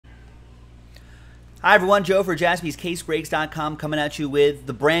Hi everyone, Joe for JaspysCaseBreaks.com coming at you with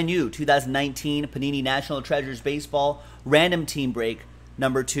the brand new 2019 Panini National Treasures Baseball Random Team Break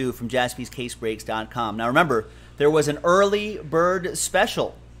number 2 from JaspysCaseBreaks.com. Now remember, there was an early bird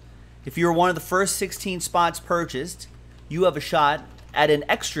special. If you were one of the first 16 spots purchased, you have a shot at an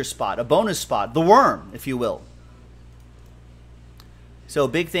extra spot, a bonus spot, the worm, if you will. So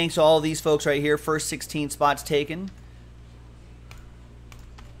big thanks to all of these folks right here, first 16 spots taken.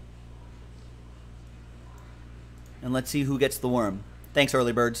 And let's see who gets the worm. Thanks,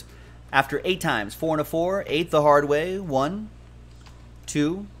 early birds. After 8 times, 4 and a 4, 8 the hard way. 1,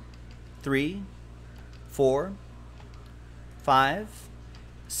 2, 3, 4, 5,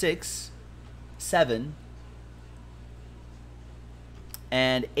 6, 7,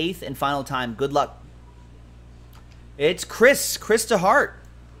 and 8th and final time. Good luck. It's Chris to heart.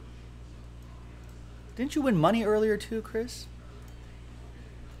 Didn't you win money earlier too, Chris?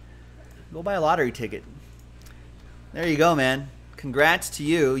 Go buy a lottery ticket. There you go, man. Congrats to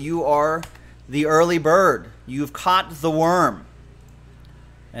you. You are the early bird. You've caught the worm.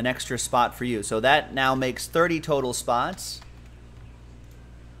 An extra spot for you. So that now makes 30 total spots.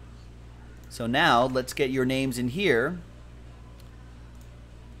 So now let's get your names in here.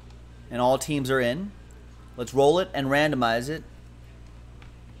 And all teams are in. Let's roll it and randomize it.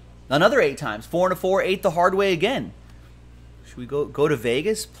 Another 8 times. 4 and a 4, 8 the hard way again. Should we go to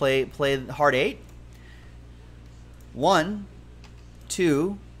Vegas? Play hard 8? 1,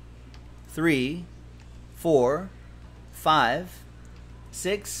 2, 3, 4, 5,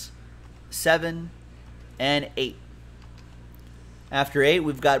 6, 7, and 8. After 8,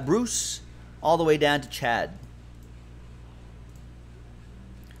 we've got Bruce all the way down to Chad.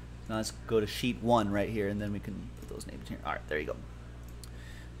 Now let's go to sheet 1 right here, and then we can put those names here. All right, there you go.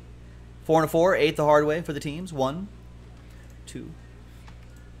 4 and a 4, 8 the hard way for the teams. 1, 2,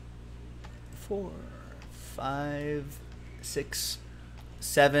 4, 5, 6,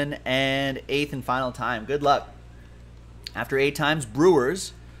 7, and 8th and final time. Good luck. After 8 times,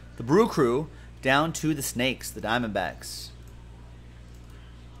 Brewers, the Brew Crew, down to the Snakes, the Diamondbacks.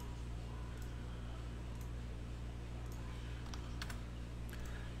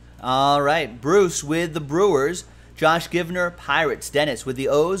 All right, Bruce with the Brewers, Josh Givner, Pirates, Dennis with the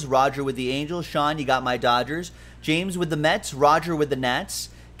O's, Roger with the Angels, Sean, you got my Dodgers, James with the Mets, Roger with the Nats,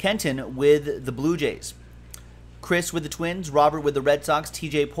 Kenton with the Blue Jays. Chris with the Twins, Robert with the Red Sox,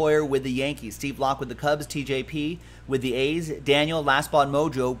 TJ Poyer with the Yankees, Steve Locke with the Cubs, TJP with the A's, Daniel, Last Spot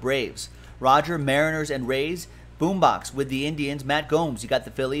Mojo, Braves, Roger, Mariners and Rays, Boombox with the Indians, Matt Gomes, you got the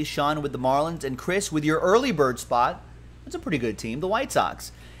Phillies, Sean with the Marlins, and Chris with your early bird spot. That's a pretty good team, the White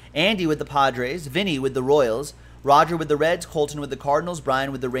Sox. Andy with the Padres, Vinny with the Royals, Roger with the Reds, Colton with the Cardinals,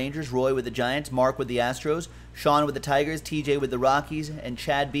 Brian with the Rangers, Roy with the Giants, Mark with the Astros, Sean with the Tigers, TJ with the Rockies, and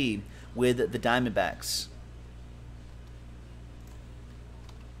Chad B with the Diamondbacks.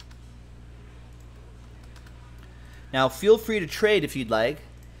 Now, feel free to trade if you'd like.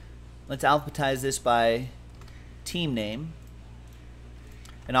 Let's alphabetize this by team name.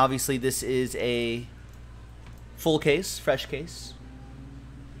 And obviously, this is a full case, fresh case.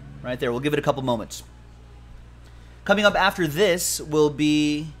 Right there. We'll give it a couple moments. Coming up after this will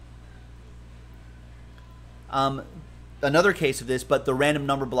be another case of this, but the random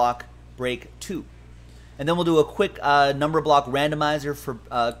number block break 2. And then we'll do a quick number block randomizer for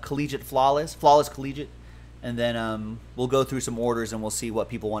collegiate flawless collegiate. And then we'll go through some orders and we'll see what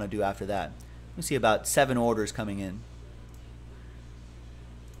people want to do after that. We see about 7 orders coming in.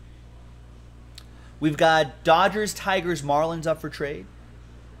 We've got Dodgers, Tigers, Marlins up for trade.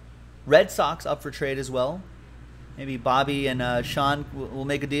 Red Sox up for trade as well. Maybe Bobby and Sean will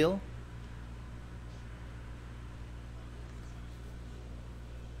make a deal.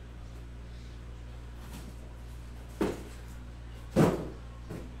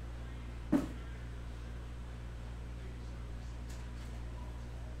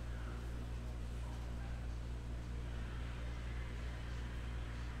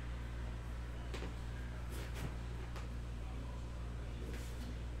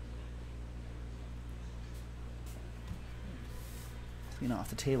 Off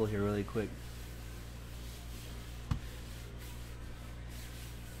the table here really quick.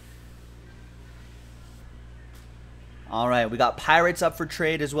 All right, we got Pirates up for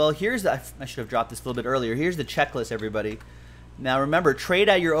trade as well. Here's the, I should have dropped this a little bit earlier. Here's the checklist, everybody. Now remember, trade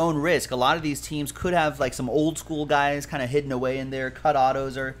at your own risk. A lot of these teams could have like some old school guys kind of hidden away in there. Cut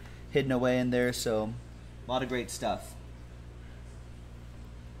autos are hidden away in there, so a lot of great stuff.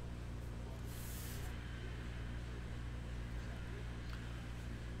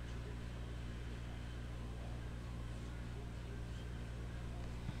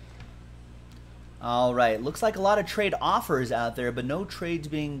 All right. Looks like a lot of trade offers out there, but no trades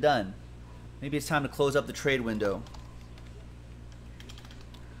being done. Maybe it's time to close up the trade window.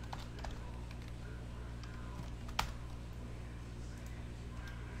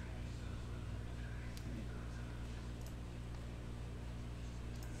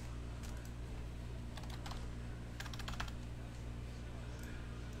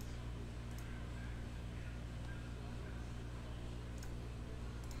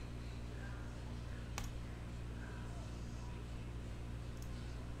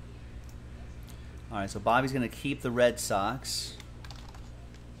 All right, so Bobby's going to keep the Red Sox.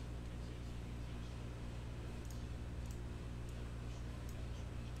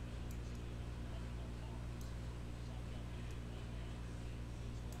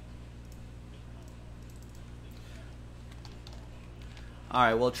 All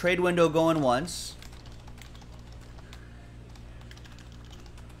right, well, trade window going once.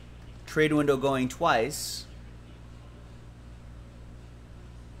 Trade window going twice.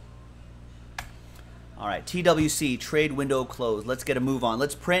 All right, TWC, trade window closed. Let's get a move on.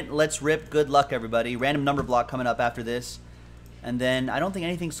 Let's print, let's rip. Good luck, everybody. Random number block coming up after this. And then I don't think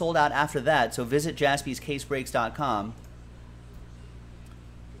anything sold out after that, so visit jaspyscasebreaks.com.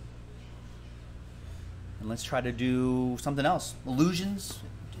 And let's try to do something else. Illusions,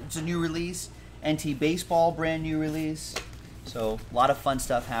 it's a new release. NT Baseball, brand new release. So a lot of fun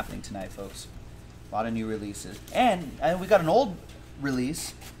stuff happening tonight, folks. A lot of new releases. And we got an old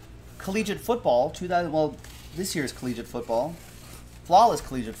release. Collegiate football, this year's collegiate football, flawless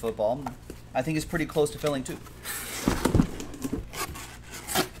collegiate football, I think is pretty close to filling too.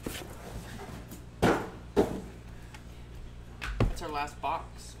 It's our last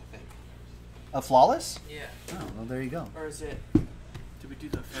box, I think. A flawless? Yeah. Oh, well, there you go. Or is it? Did we do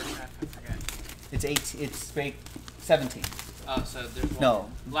the first half? I forget. It's 8. It's 17. Oh, so there's one.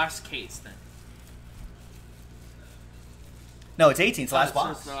 No. Last case then. No, it's 18. It's the last So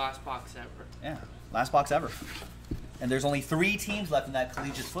box. it's the last box ever. Yeah, last box ever. And there's only 3 teams left in that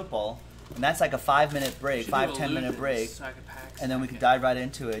collegiate football, and that's like a 5-minute break, 5-10 minute break, so I can pack and then we can dive right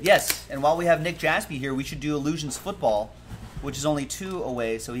into it. Yes, and while we have Nick Jaspy here, we should do Illusions football, which is only 2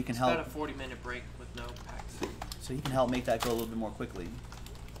 away, so he can help. About a 40-minute break with no packs. So he can help make that go a little bit more quickly.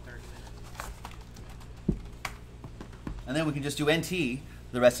 30 minutes. And then we can just do NT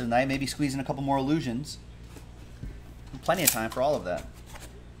the rest of the night, maybe squeeze in a couple more Illusions. Plenty of time for all of that.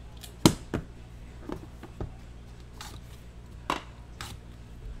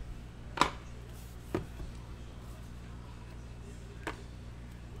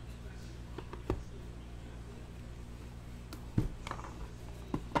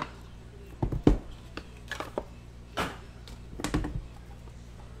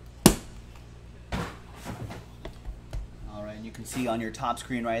 All right, and you can see on your top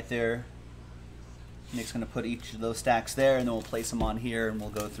screen right there, Nick's going to put each of those stacks there, and then we'll place them on here, and we'll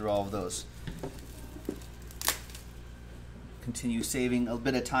go through all of those. Continue saving a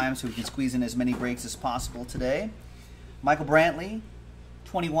bit of time so we can squeeze in as many breaks as possible today. Michael Brantley,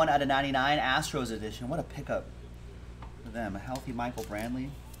 21 out of 99, Astros edition. What a pickup for them. A healthy Michael Brantley.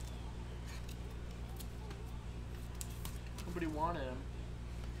 Nobody wanted him.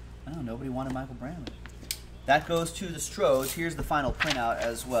 I know, nobody wanted Michael Brantley. That goes to the Stros. Here's the final printout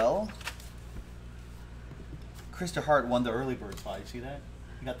as well. Krista Hart won the early bird spot. You see that?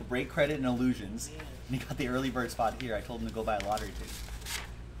 He got the break credit in Illusions, and he got the early bird spot here. I told him to go buy a lottery ticket.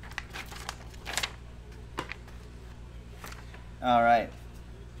 All right.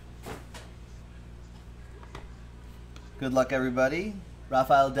 Good luck, everybody.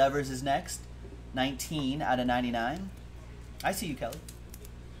 Rafael Devers is next. 19 out of 99. I see you, Kelly.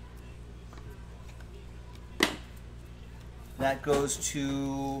 That goes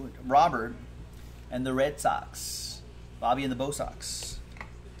to Robert and the Red Sox. Bobby and the Bo Sox.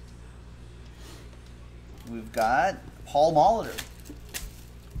 We've got Paul Molitor.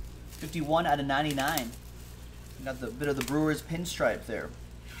 51 out of 99. We got the bit of the Brewers pinstripe there.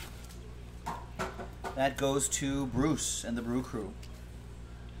 That goes to Bruce and the Brew Crew.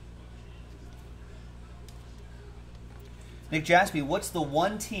 Nick Jaspy, what's the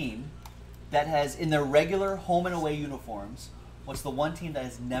one team that has, in their regular home and away uniforms, what's the one team that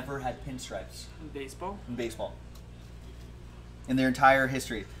has never had pinstripes? In baseball? In baseball. In their entire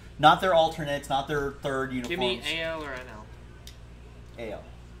history. Not their alternates, not their third uniforms. Give me AL or NL. AL.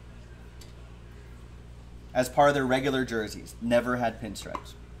 As part of their regular jerseys. Never had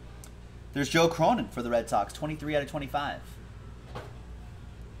pinstripes. There's Joe Cronin for the Red Sox. 23 out of 25.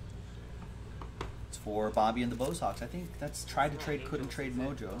 It's for Bobby and the Bo Sox. I think that's tried to trade, couldn't trade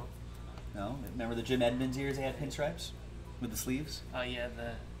mojo. No? Remember the Jim Edmonds years they had pinstripes? With the sleeves? Oh, yeah,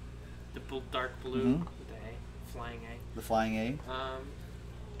 dark blue Mhm. with the A, flying A. The flying A. 25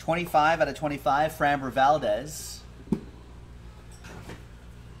 25 out of 25, Framber Valdez. Not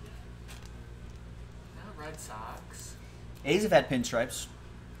Red Sox. A's have had pinstripes.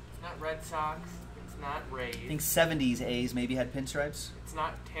 It's not Red Sox. It's not Rays. I think 70s A's maybe had pinstripes. It's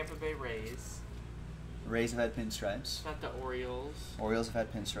not Tampa Bay Rays. Rays have had pinstripes. It's not the Orioles. Orioles have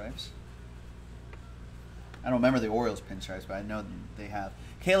had pinstripes. I don't remember the Orioles pinstripes, but I know they have.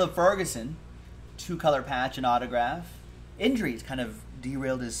 Caleb Ferguson, 2-color patch and autograph. Injuries kind of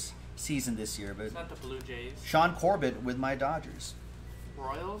derailed his season this year, but It's not the Blue Jays. Sean Corbett with my Dodgers.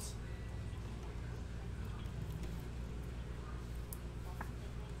 Royals?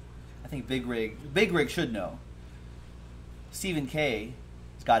 I think Big Rig should know. Stephen K.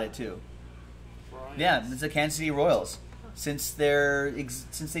 has got it too. Royals? Yeah, it's the Kansas City Royals. Since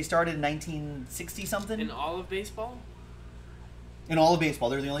they started in 1960 something. In all of baseball? In all of baseball,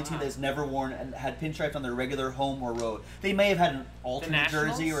 they're the only team Wow. that's never worn and had pinstripes on their regular home or road. They may have had an alternate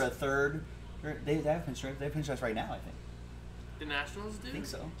jersey or a third. They have pinstripes. They have pinstripes right now, I think. The Nationals do? I think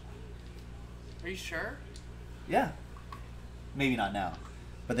so. Are you sure? Yeah. Maybe not now,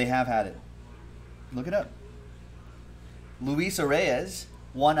 but they have had it. Look it up. Luis Reyes,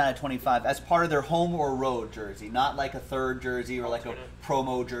 1 out of 25, as part of their home or road jersey, not like a third jersey or like a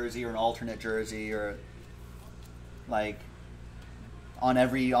promo jersey or an alternate jersey or like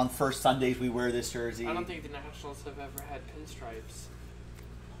on first Sundays we wear this jersey. I don't think the Nationals have ever had pinstripes.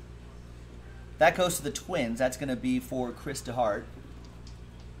 That goes to the Twins. That's going to be for Chris DeHart.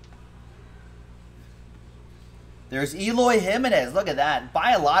 There's Eloy Jimenez. Look at that.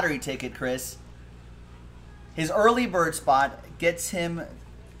 Buy a lottery ticket, Chris. His early bird spot gets him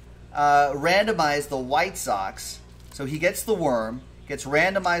randomized the White Sox. So he gets the worm, gets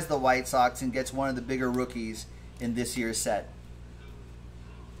randomized the White Sox, and gets one of the bigger rookies in this year's set.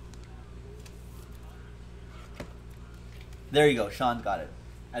 There you go. Sean got it.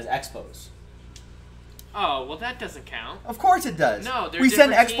 As Expos. Oh, well that doesn't count. Of course it does. No, they're we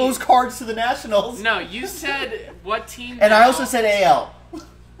send different Expos teams. cards to the Nationals. No, you said what team And I now? also said AL.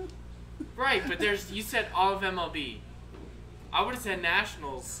 Right, but you said all of MLB. I would have said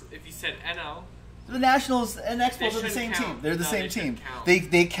Nationals if you said NL. The Nationals and Expos are the shouldn't same count. team. They're the No, same they team. shouldn't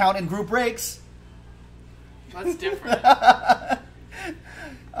count. They count in group breaks. That's different.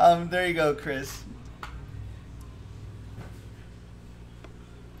 There you go, Chris.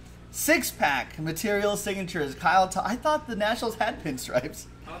 6-pack material signatures. I thought the Nationals had pinstripes.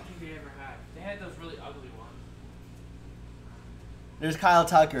 I don't think they ever had. They had those really ugly ones. There's Kyle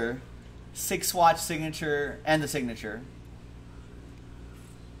Tucker. 6-swatch signature and the signature.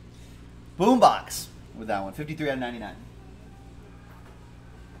 Boombox with that one. 53 out of 99.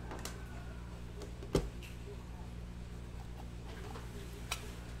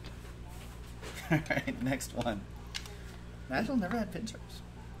 All right, next one. Nationals never had pinstripes.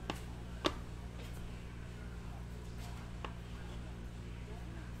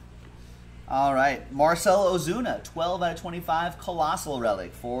 All right, Marcell Ozuna, 12 out of 25, Colossal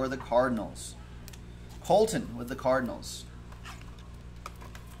Relic for the Cardinals. Colton with the Cardinals.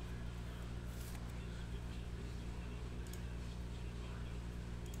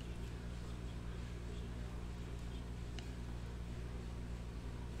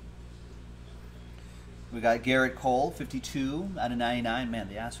 We got Garrett Cole, 52 out of 99. Man,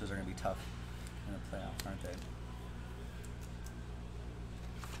 the Astros are going to be tough in the playoffs, aren't they?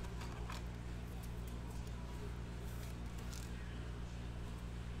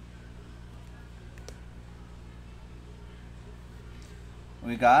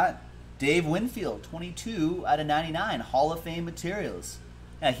 We got Dave Winfield, 22 out of 99, Hall of Fame materials.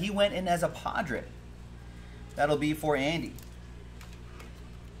 Yeah, he went in as a Padre. That'll be for Andy.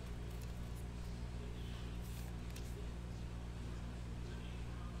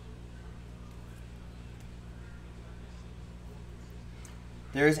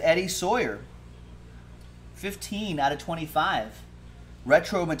 There's Eddie Sawyer, 15 out of 25,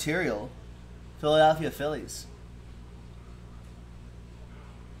 retro material, Philadelphia Phillies.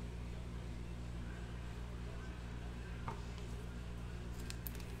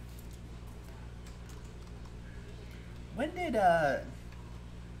 When did the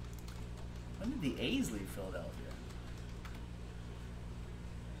A's leave Philadelphia?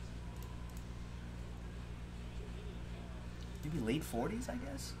 Maybe late 40s, I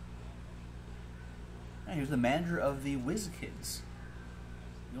guess. Yeah, he was the manager of the Whiz Kids,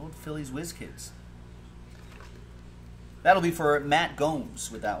 the old Phillies Whiz Kids. That'll be for Matt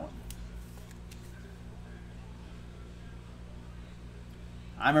Gomes with that one.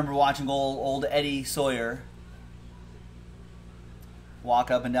 I remember watching old Eddie Sawyer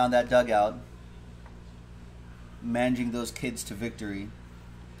walk up and down that dugout, managing those kids to victory.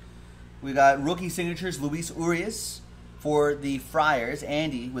 We got rookie signatures, Luis Urias for the Friars,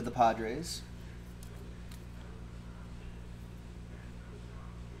 Andy with the Padres.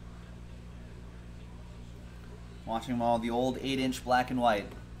 Watching them all, the old 8-inch black and white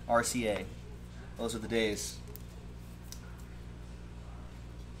RCA. Those are the days.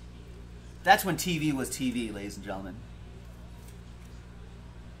 That's when TV was TV, ladies and gentlemen.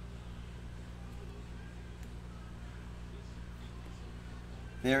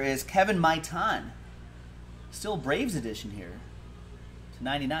 There is Kevin Maitan. Still Braves edition here. To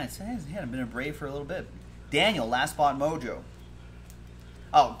 99. So he hadn't been a Brave for a little bit. Daniel, last spot mojo.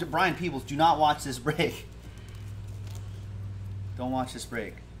 Oh, Brian Peebles, do not watch this break. Don't watch this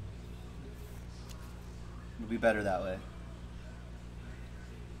break. It'll be better that way.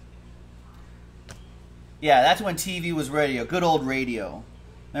 Yeah, that's when TV was radio. Good old radio.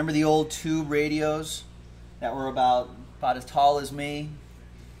 Remember the old tube radios that were about as tall as me?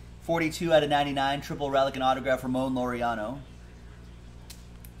 42 out of 99, triple relic and autograph, Ramon Laureano.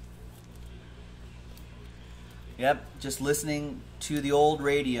 Yep, just listening to the old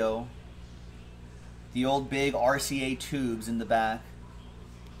radio. The old big RCA tubes in the back.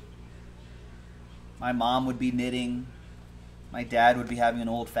 My mom would be knitting. My dad would be having an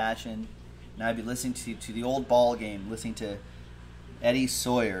old-fashioned. And I'd be listening to the old ball game, listening to Eddie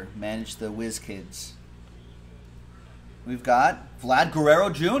Sawyer manage the Whiz Kids. We've got Vlad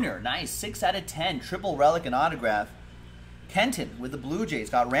Guerrero Jr. Nice, 6 out of 10, triple relic and autograph. Kenton with the Blue Jays,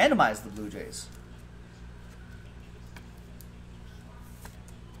 got randomized the Blue Jays.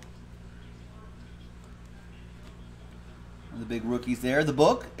 One of the big rookies there. The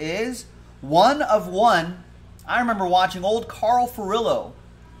book is 1 of 1. I remember watching old Carl Furillo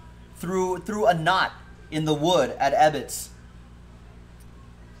through a knot in the wood at Ebbets.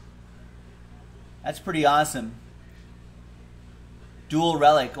 That's pretty awesome. Dual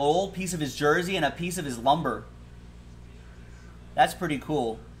relic, old piece of his jersey and a piece of his lumber. That's pretty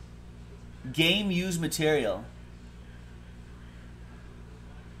cool. Game used material.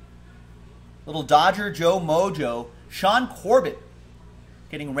 Little Dodger Joe Mojo. Sean Corbett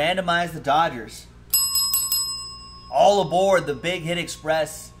getting randomized the Dodgers. All aboard the Big Hit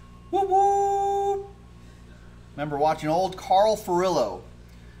Express. Woo woo! Remember watching old Carl Furillo.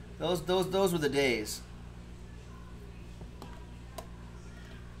 Those were the days.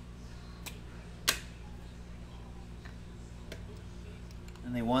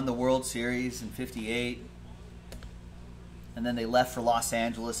 And they won the World Series in '58. And then they left for Los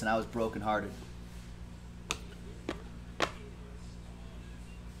Angeles, and I was brokenhearted.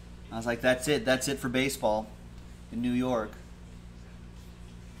 I was like, that's it for baseball in New York.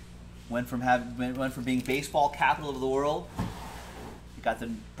 Went from being baseball capital of the world. You got the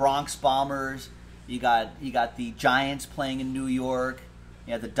Bronx Bombers. You got the Giants playing in New York.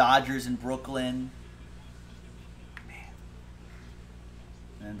 You had the Dodgers in Brooklyn.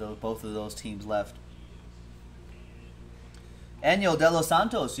 Man. And both of those teams left. Enyo De Los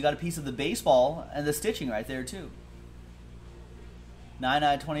Santos, you got a piece of the baseball and the stitching right there too. 9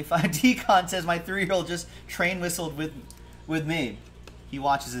 out of 25. Decon says my 3-year-old just train whistled with me. He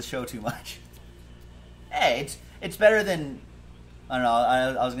watches this show too much. Hey, it's better than, I don't know,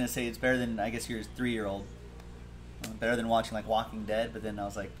 I was going to say it's better than, I guess, your 3-year-old. Better than watching, like, Walking Dead, but then I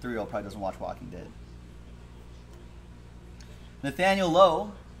was like, 3-year-old probably doesn't watch Walking Dead. Nathaniel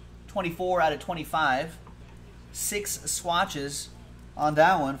Lowe, 24 out of 25. 6 swatches on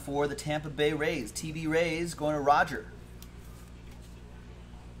that one for the Tampa Bay Rays. TV Rays going to Roger.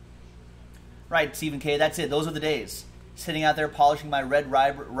 Right, Stephen K., that's it. Those are the days. Sitting out there polishing my Red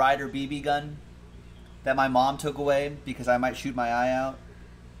Ryder BB gun that my mom took away because I might shoot my eye out.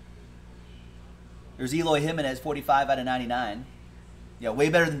 There's Eloy Jimenez, 45 out of 99. Yeah, way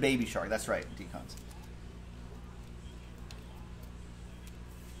better than Baby Shark. That's right, Decons.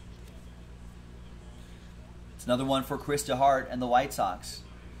 It's another one for Chris DeHart and the White Sox.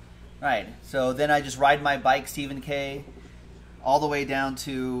 Right, so then I just ride my bike, Stephen K., all the way down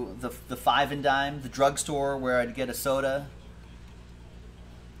to the Five and Dime, the drugstore where I'd get a soda.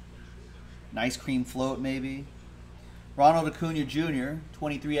 An ice cream float, maybe. Ronald Acuna Jr.,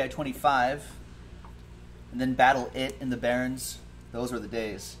 23 out of 25. And then Battle It in the Barons. Those were the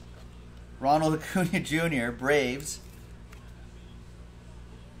days. Ronald Acuna Jr., Braves.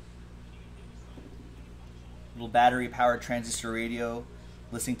 Little battery-powered transistor radio,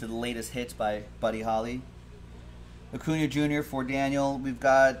 listening to the latest hits by Buddy Holly. Acuna Jr. for Daniel. We've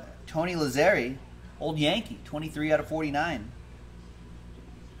got Tony Lazzeri, old Yankee, 23 out of 49.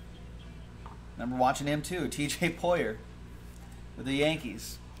 Remember watching him too. TJ Poyer. with the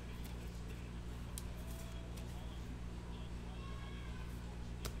Yankees.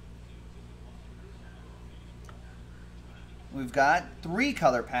 We've got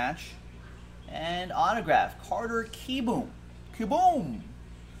 3-color patch and autograph. Carter Kieboom. Kieboom!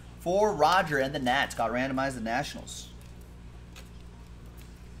 For Roger and the Nats. Got randomized the Nationals.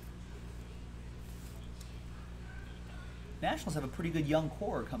 Nationals have a pretty good young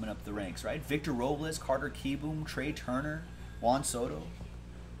core coming up the ranks, right? Victor Robles, Carter Kieboom, Trey Turner, Juan Soto.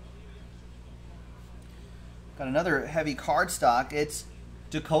 Got another heavy card stock. It's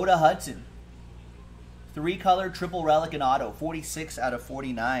Dakota Hudson. 3-color triple relic and auto. 46 out of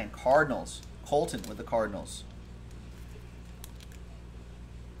 49. Cardinals. Colton with the Cardinals.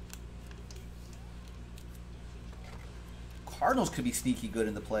 Cardinals could be sneaky good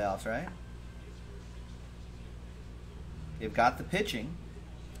in the playoffs, right? They've got the pitching.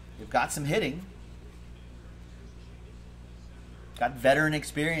 They've got some hitting. Got veteran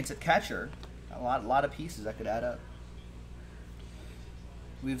experience at catcher. A lot of pieces that could add up.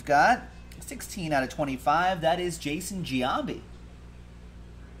 We've got 16 out of 25. That is Jason Giambi.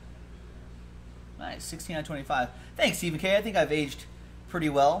 Nice, 16 out of 25. Thanks, Stephen K. I think I've aged pretty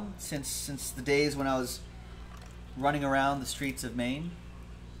well since the days when I was running around the streets of Maine,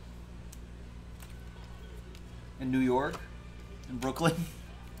 in New York, in Brooklyn,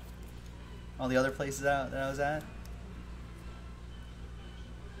 all the other places that I was at.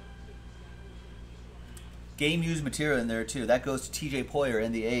 Game used material in there too. That goes to TJ Poyer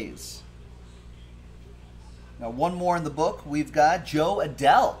and the A's. Now one more in the book. We've got Joe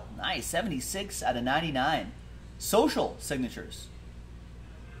Adell. Nice, 76 out of 99. Social signatures.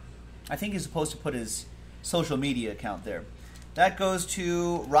 I think he's supposed to put his social media account there. That goes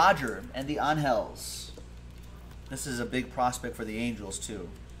to Roger and the Angels. This is a big prospect for the Angels too.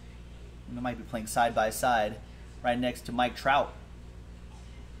 They might be playing side by side right next to Mike Trout.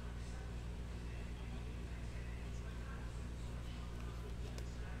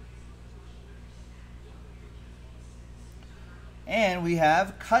 And we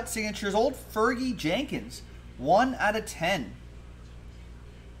have cut signatures, old Fergie Jenkins, 1 out of 10.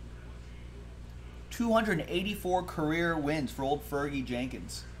 284 career wins for old Fergie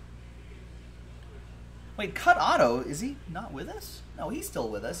Jenkins. Wait, cut auto, is he not with us? No, he's still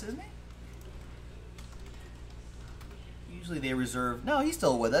with us, isn't he? Usually they reserve. No, he's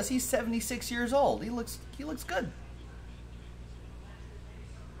still with us. He's 76 years old. He looks good.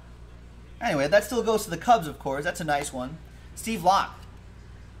 Anyway, that still goes to the Cubs, of course. That's a nice one. Steve Locke.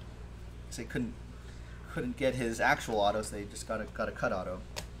 They couldn't get his actual auto, so they just got a cut auto.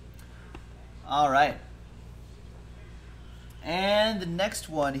 All right. And the next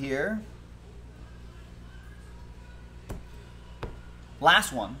one here.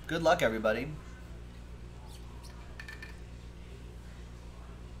 Last one. Good luck, everybody.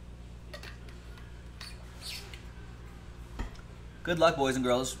 Good luck, boys and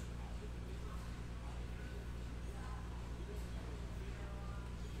girls.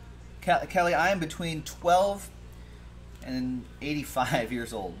 Kelly, I am between 12 and 85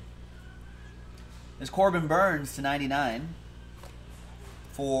 years old. There's Corbin Burns to 99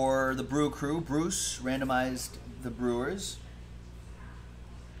 for the Brew Crew. Bruce randomized the Brewers.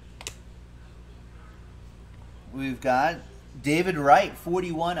 We've got David Wright,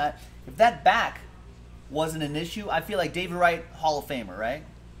 41. If that back wasn't an issue, I feel like David Wright, Hall of Famer, right?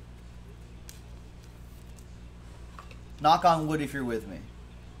 Knock on wood if you're with me.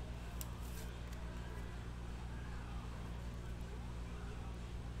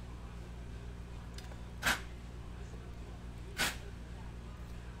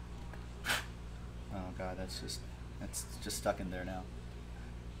 Oh God, that's just stuck in there now.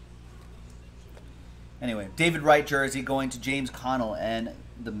 Anyway, David Wright jersey going to James Connell and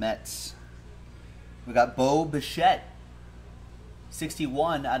the Mets. We got Bo Bichette,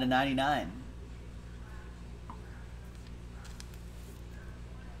 61 out of 99.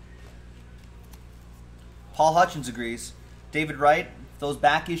 Paul Hutchins agrees. David Wright, if those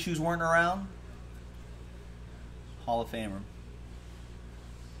back issues weren't around, Hall of Famer.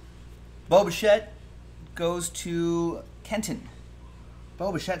 Bo Bichette goes to Kenton.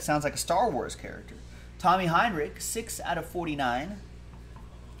 Bo Bichette sounds like a Star Wars character. Tommy Heinrich, 6 out of 49.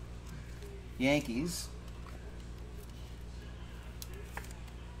 Yankees.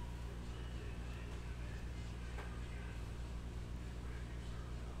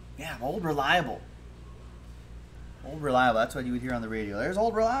 Yeah, Old Reliable. Old Reliable, that's what you would hear on the radio. There's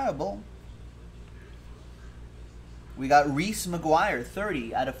Old Reliable. We got Reese McGuire,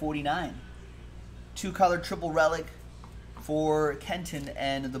 30 out of 49. 2-color triple relic for Kenton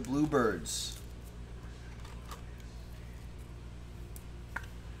and the Bluebirds.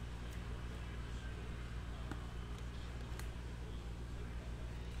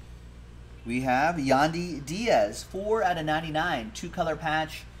 we have Yandy Diaz, 4 out of 99, 2-color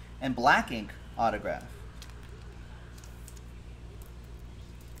patch and black ink autograph.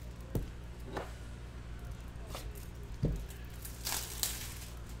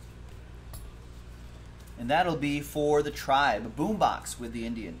 And that'll be for the Tribe, Boombox with the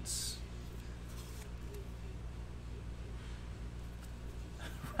Indians.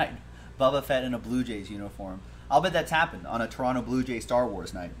 Right, Bubba Fett in a Blue Jays uniform. I'll bet that's happened on a Toronto Blue Jays Star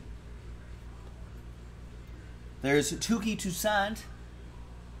Wars night. There's Touki Toussaint.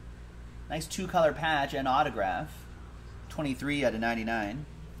 Nice 2-color patch and autograph. 23 out of 99.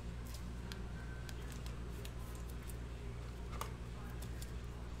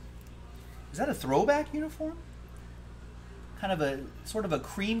 Is that a throwback uniform? Kind of a sort of a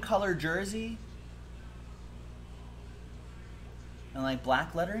cream color jersey. And like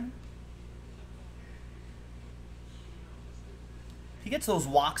black lettering. He gets those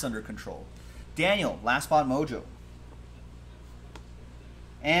walks under control. Daniel, Last Spot Mojo.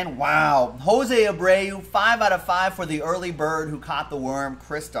 And wow, Jose Abreu, 5 out of 5 for the early bird who caught the worm,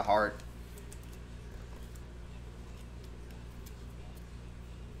 Chris DeHart.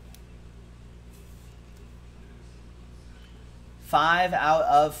 Five out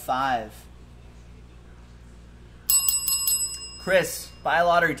of 5. Chris, buy a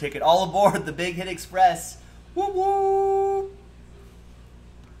lottery ticket. All aboard the Big Hit Express. Woo woo!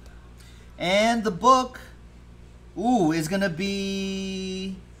 And the book, is going to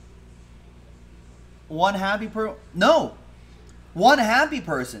be one happy person.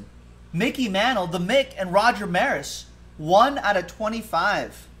 Mickey Mantle, the Mick, and Roger Maris. 1 out of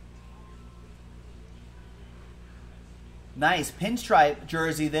 25. Nice pinstripe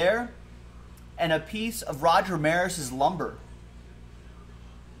jersey there. And a piece of Roger Maris's lumber.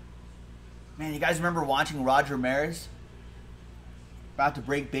 Man, you guys remember watching Roger Maris? About to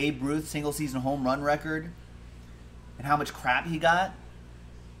break Babe Ruth's single-season home run record. And how much crap he got?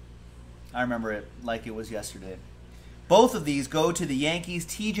 I remember it like it was yesterday. Both of these go to the Yankees.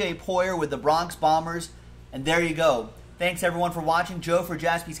 TJ Poyer with the Bronx Bombers. And there you go. Thanks, everyone, for watching. Joe for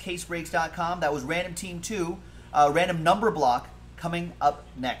JaspysCaseBreaks.com. That was Random Team 2. Random number block coming up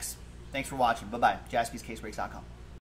next. Thanks for watching. Bye-bye. JaspysCaseBreaks.com.